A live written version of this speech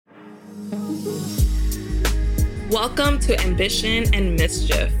Welcome to Ambition and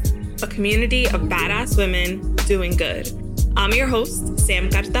Mischief, a community of badass women doing good. I'm your host, Sam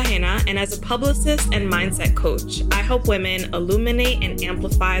Cartagena, and as a publicist and mindset coach, I help women illuminate and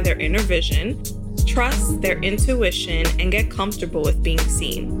amplify their inner vision, trust their intuition, and get comfortable with being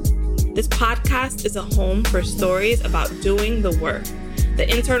seen. This podcast is a home for stories about doing the work,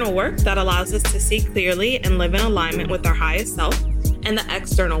 the internal work that allows us to see clearly and live in alignment with our highest self, and the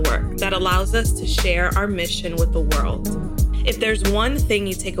external work that allows us to share our mission with the world. If there's one thing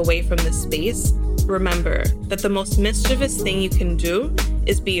you take away from this space, remember that the most mischievous thing you can do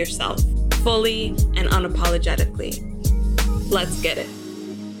is be yourself, fully and unapologetically. Let's get it.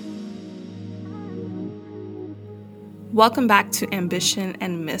 Welcome back to Ambition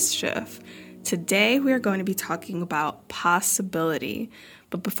and Mischief. Today we are going to be talking about possibility.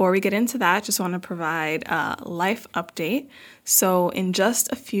 But before we get into that, I just want to provide a life update. So in just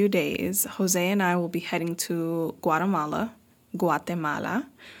a few days, Jose and I will be heading to Guatemala,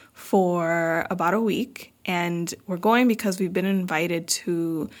 for about a week. And we're going because we've been invited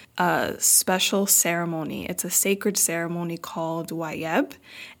to a special ceremony. It's a sacred ceremony called Wayeb.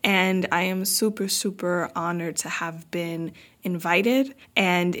 And I am super, super honored to have been invited.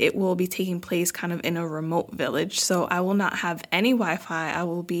 And it will be taking place kind of in a remote village. So I will not have any Wi-Fi. I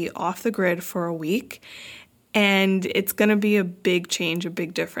will be off the grid for a week. And it's going to be a big change, a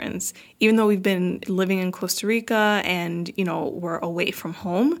big difference. Even though we've been living in Costa Rica and, we're away from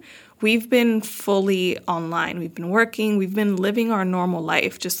home, we've been fully online. We've been working. We've been living our normal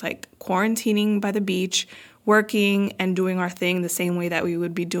life, just like quarantining by the beach, working and doing our thing the same way that we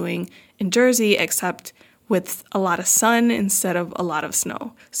would be doing in Jersey, except with a lot of sun instead of a lot of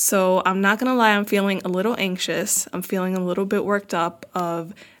snow. So I'm not gonna lie, I'm feeling a little anxious. I'm feeling a little bit worked up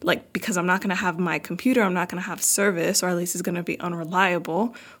because I'm not gonna have my computer, I'm not gonna have service, or at least it's gonna be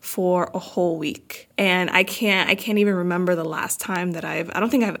unreliable for a whole week. And I can't even remember the last time that I don't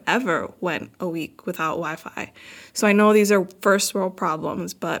think I've ever went a week without Wi-Fi. So I know these are first world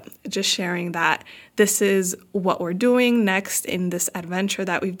problems, but just sharing that this is what we're doing next in this adventure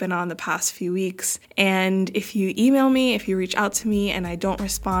that we've been on the past few weeks. And if you email me, if you reach out to me and I don't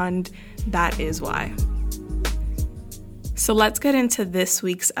respond, that is why. So let's get into this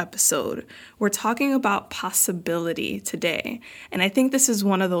week's episode. We're talking about possibility today. And I think this is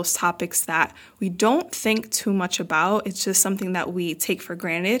one of those topics that we don't think too much about. It's just something that we take for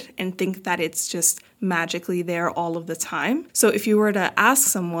granted and think that it's just magically there all of the time. So if you were to ask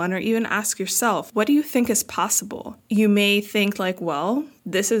someone or even ask yourself, what do you think is possible? You may think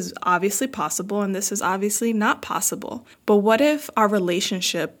this is obviously possible and this is obviously not possible. But what if our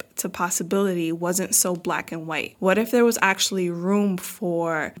relationship to possibility wasn't so black and white? What if there was actually room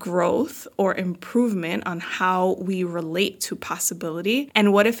for growth or improvement on how we relate to possibility?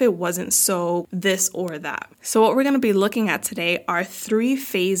 And what if it wasn't so this or that? So what we're going to be looking at today are 3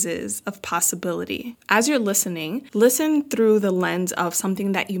 phases of possibility. As you're listening, listen through the lens of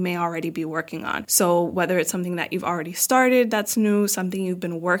something that you may already be working on. So whether it's something that you've already started that's new, something you've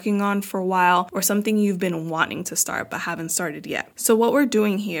been working on for a while, or something you've been wanting to start but haven't started yet. So what we're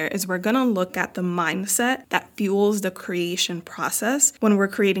doing here is we're going to look at the mindset that fuels the creation process when we're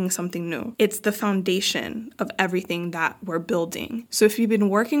creating something new. It's the foundation of everything that we're building. So if you've been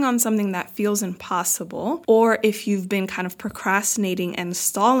working on something that feels impossible, or if you've been kind of procrastinating and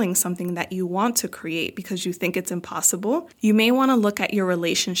stalling something that you want to create because you think it's impossible, you may want to look at your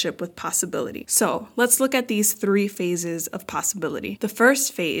relationship with possibility. So let's look at these 3 phases of possibility. The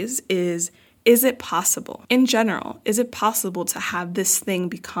first phase is it possible? In general, is it possible to have this thing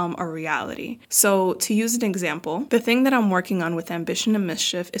become a reality? So to use an example, the thing that I'm working on with Ambition and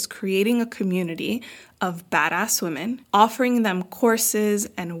Mischief is creating a community of badass women, offering them courses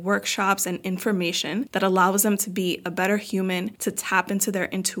and workshops and information that allows them to be a better human, to tap into their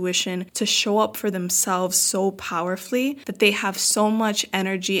intuition, to show up for themselves so powerfully that they have so much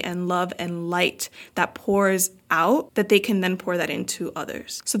energy and love and light that pours out that they can then pour that into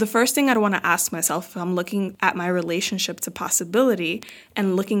others. So the first thing I'd want to ask myself if I'm looking at my relationship to possibility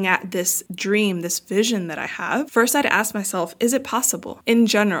and looking at this dream, this vision that I have, first I'd ask myself, is it possible? In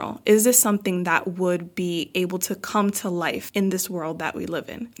general, is this something that would be able to come to life in this world that we live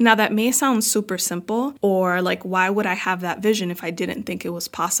in? Now that may sound super simple, or why would I have that vision if I didn't think it was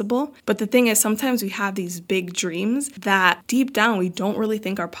possible? But the thing is, sometimes we have these big dreams that deep down we don't really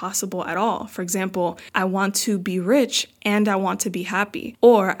think are possible at all. For example, I want to be rich and I want to be happy.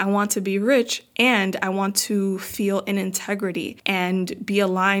 Or I want to be rich and I want to feel in integrity and be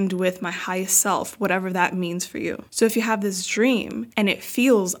aligned with my highest self, whatever that means for you. So if you have this dream and it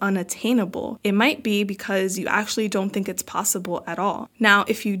feels unattainable, it might be because you actually don't think it's possible at all. Now,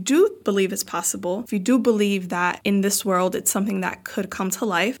 if you do believe it's possible, if you do believe that in this world it's something that could come to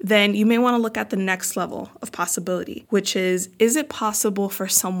life, then you may want to look at the next level of possibility, which is it possible for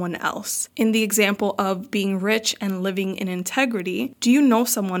someone else? In the example of being rich and living in integrity, do you know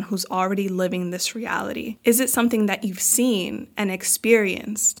someone who's already living this reality? Is it something that you've seen and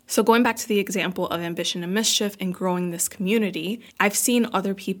experienced? So going back to the example of ambition and mischief and growing this community, I've seen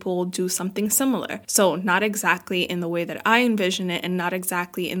other people do something similar. So not exactly in the way that I envision it and not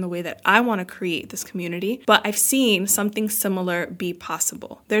exactly in the way that I want to create this community, but I've seen something similar be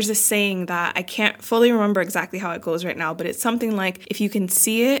possible. There's a saying that I can't fully remember exactly how it goes right now, but it's something like, if you can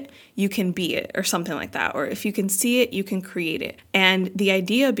see it, you can be it, or something like that. Or if you can see it, you can create it. And the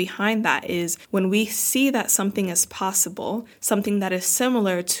idea behind that is when we see that something is possible, something that is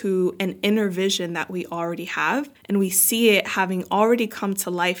similar to an inner vision that we already have, and we see it having already come to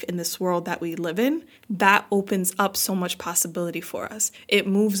life in this world that we live in, that opens up so much possibility for us. It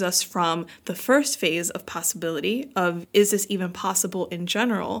moves us from the first phase of possibility of, is this even possible in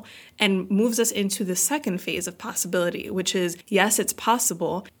general, and moves us into the second phase of possibility, which is, yes, it's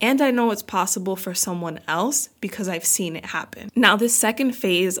possible, and I know it's possible for someone else because I've seen it happen. Now, this second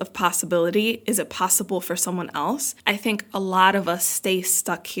phase of possibility, is it possible for someone else? I think a lot of us stay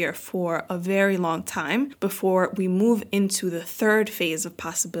stuck here for a very long time before we move into the third phase of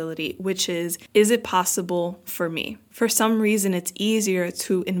possibility, which is it possible for me? For some reason, it's easier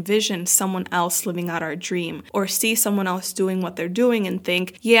to envision someone else living out our dream or see someone else doing what they're doing and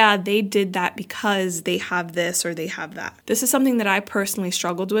think, yeah, they did that because they have this or they have that. This is something that I personally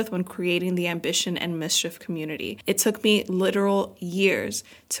struggled with when creating the Ambition and Mischief community. It took me literal years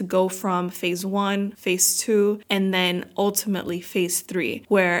to go from phase 1, phase 2, and then ultimately phase 3,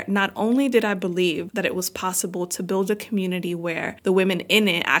 where not only did I believe that it was possible to build a community where the women in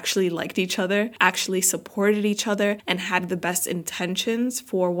it actually liked each other, actually supported each other, and had the best intentions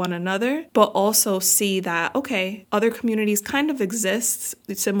for one another, but also see that, okay, other communities kind of exist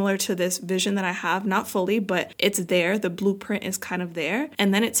similar to this vision that I have, not fully, but it's there. The blueprint is kind of there.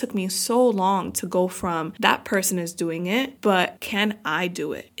 And then it took me so long to go from that person is doing it, but can I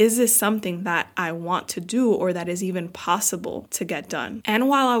do it? Is this something that I want to do or that is even possible to get done? And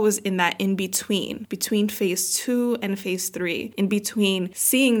while I was in that between phase 2 and phase 3, in between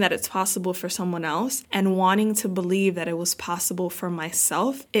seeing that it's possible for someone else and wanting to believe that it was possible for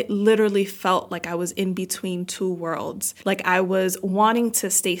myself, it literally felt like I was in between two worlds. Like I was wanting to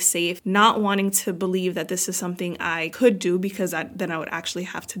stay safe, not wanting to believe that this is something I could do because then I would actually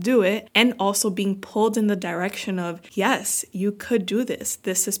have to do it, and also being pulled in the direction of, yes, you could do this.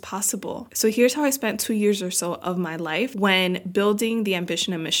 This is possible. So here's how I spent 2 years or so of my life when building the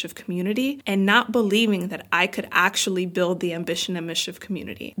Ambition and Mischief community and not believing that I could actually build the Ambition and Mischief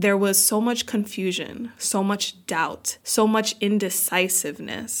community. There was so much confusion, so much doubt, so much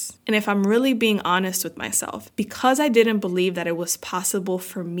indecisiveness. And if I'm really being honest with myself, because I didn't believe that it was possible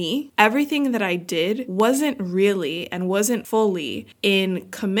for me, everything that I did wasn't really and wasn't fully in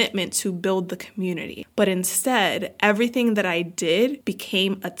commitment to build the community. But instead, everything that I did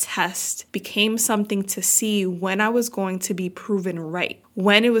became a test, became something to see when I was going to be proven right,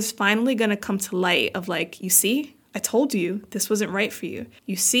 when it was finally going to come to light of like, you see, I told you this wasn't right for you.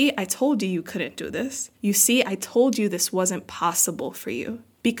 You see, I told you you couldn't do this. You see, I told you this wasn't possible for you.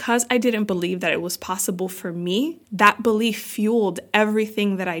 Because I didn't believe that it was possible for me, that belief fueled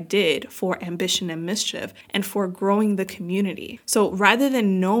everything that I did for Ambition and Mischief and for growing the community. So rather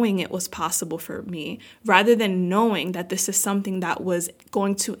than knowing it was possible for me, rather than knowing that this is something that was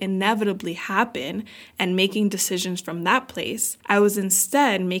going to inevitably happen and making decisions from that place, I was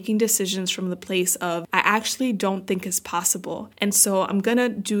instead making decisions from the place of, I actually don't think it's possible. And so I'm gonna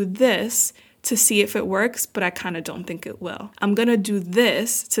do this to see if it works, but I kind of don't think it will. I'm gonna do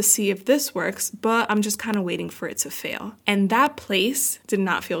this to see if this works, but I'm just kind of waiting for it to fail. And that place did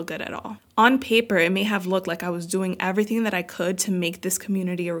not feel good at all. On paper, it may have looked like I was doing everything that I could to make this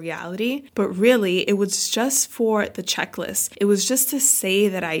community a reality, but really it was just for the checklist. It was just to say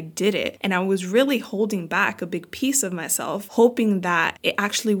that I did it. And I was really holding back a big piece of myself, hoping that it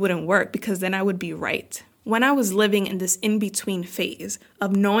actually wouldn't work because then I would be right. When I was living in this in-between phase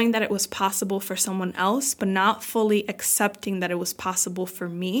of knowing that it was possible for someone else, but not fully accepting that it was possible for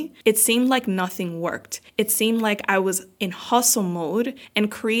me, it seemed like nothing worked. It seemed like I was in hustle mode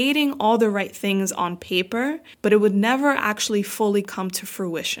and creating all the right things on paper, but it would never actually fully come to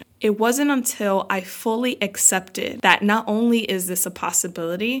fruition. It wasn't until I fully accepted that not only is this a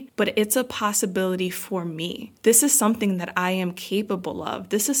possibility, but it's a possibility for me. This is something that I am capable of.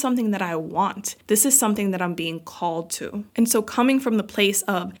 This is something that I want. This is something that that I'm being called to. And so coming from the place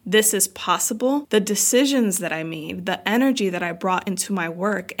of this is possible, the decisions that I made, the energy that I brought into my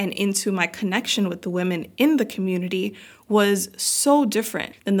work and into my connection with the women in the community was so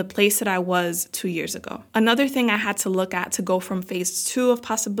different than the place that I was 2 years ago. Another thing I had to look at to go from phase 2 of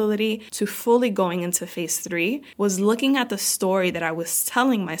possibility to fully going into phase 3 was looking at the story that I was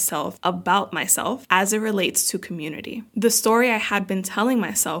telling myself about myself as it relates to community. The story I had been telling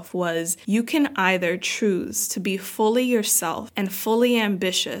myself was, you can either choose to be fully yourself and fully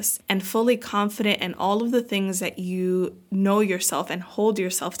ambitious and fully confident in all of the things that you know yourself and hold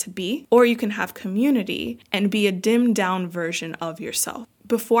yourself to be, or you can have community and be a dimmed down version of yourself.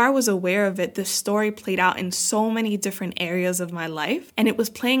 Before I was aware of it, this story played out in so many different areas of my life, and it was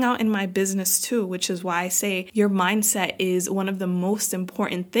playing out in my business too, which is why I say your mindset is one of the most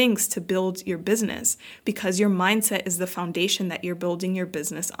important things to build your business, because your mindset is the foundation that you're building your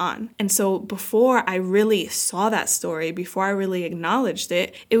business on. And so before I really saw that story, before I really acknowledged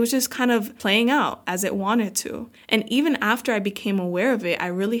it, it was just kind of playing out as it wanted to. And even after I became aware of it, I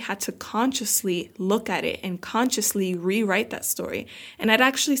really had to consciously look at it and consciously rewrite that story. And I'd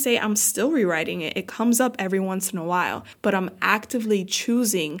actually say I'm still rewriting it. It comes up every once in a while, but I'm actively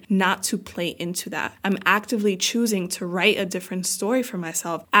choosing not to play into that. I'm actively choosing to write a different story for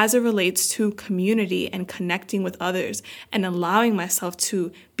myself as it relates to community and connecting with others and allowing myself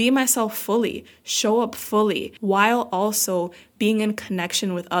to be myself fully, show up fully, while also being in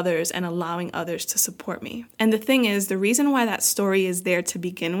connection with others and allowing others to support me. And the thing is, the reason why that story is there to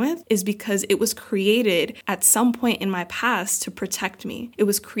begin with is because it was created at some point in my past to protect me. It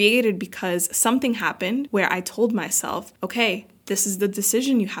was created because something happened where I told myself, okay, this is the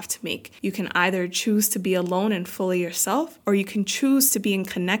decision you have to make. You can either choose to be alone and fully yourself, or you can choose to be in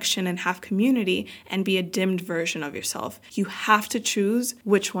connection and have community and be a dimmed version of yourself. You have to choose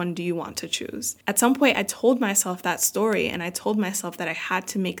which one do you want to choose. At some point, I told myself that story and I told myself that I had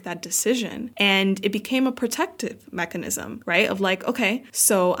to make that decision. And it became a protective mechanism, right? Of like, okay,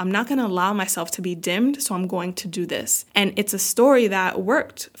 so I'm not going to allow myself to be dimmed, so I'm going to do this. And it's a story that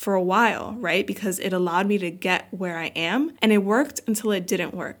worked for a while, right? Because it allowed me to get where I am, and it worked until it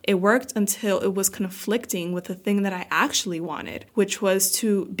didn't work. It worked until it was conflicting with the thing that I actually wanted, which was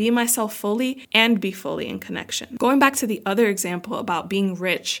to be myself fully and be fully in connection. Going back to the other example about being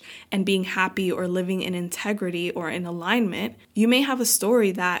rich and being happy or living in integrity or in alignment, you may have a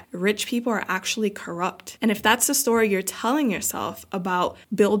story that rich people are actually corrupt. And if that's the story you're telling yourself about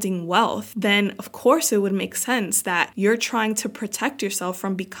building wealth, then of course it would make sense that you're trying to protect yourself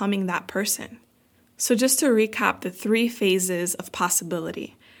from becoming that person. So just to recap the 3 phases of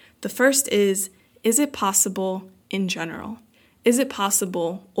possibility. The first is it possible in general? Is it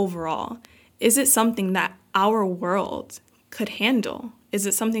possible overall? Is it something that our world could handle? Is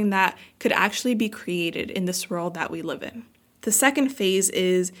it something that could actually be created in this world that we live in? The second phase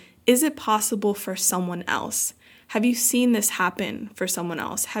is it possible for someone else? Have you seen this happen for someone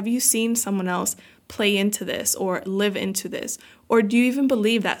else? Have you seen someone else play into this or live into this? Or do you even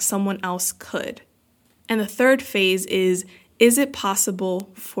believe that someone else could? And the third phase is it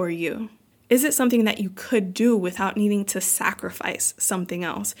possible for you? Is it something that you could do without needing to sacrifice something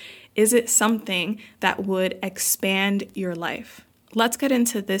else? Is it something that would expand your life? Let's get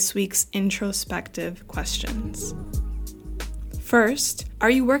into this week's introspective questions. First, are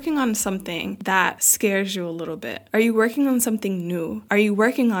you working on something that scares you a little bit? Are you working on something new? Are you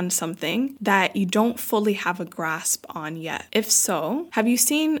working on something that you don't fully have a grasp on yet? If so, have you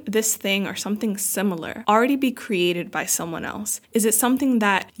seen this thing or something similar already be created by someone else? Is it something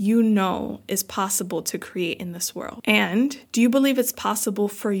that you know is possible to create in this world? And do you believe it's possible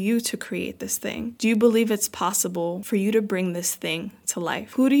for you to create this thing? Do you believe it's possible for you to bring this thing to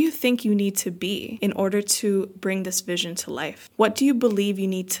life? Who do you think you need to be in order to bring this vision to life? What do you believe you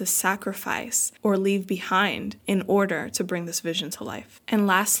need to sacrifice or leave behind in order to bring this vision to life? And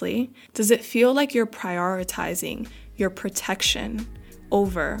lastly, does it feel like you're prioritizing your protection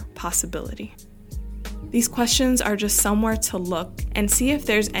over possibility? These questions are just somewhere to look and see if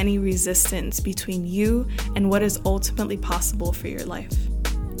there's any resistance between you and what is ultimately possible for your life.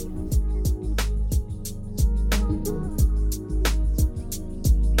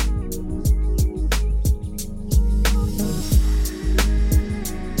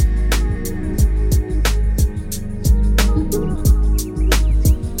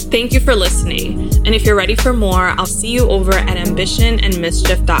 Thank you for listening. And if you're ready for more, I'll see you over at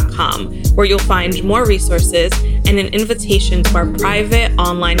ambitionandmischief.com, where you'll find more resources and an invitation to our private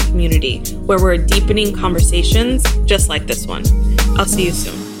online community, where we're deepening conversations just like this one. I'll see you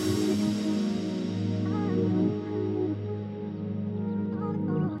soon.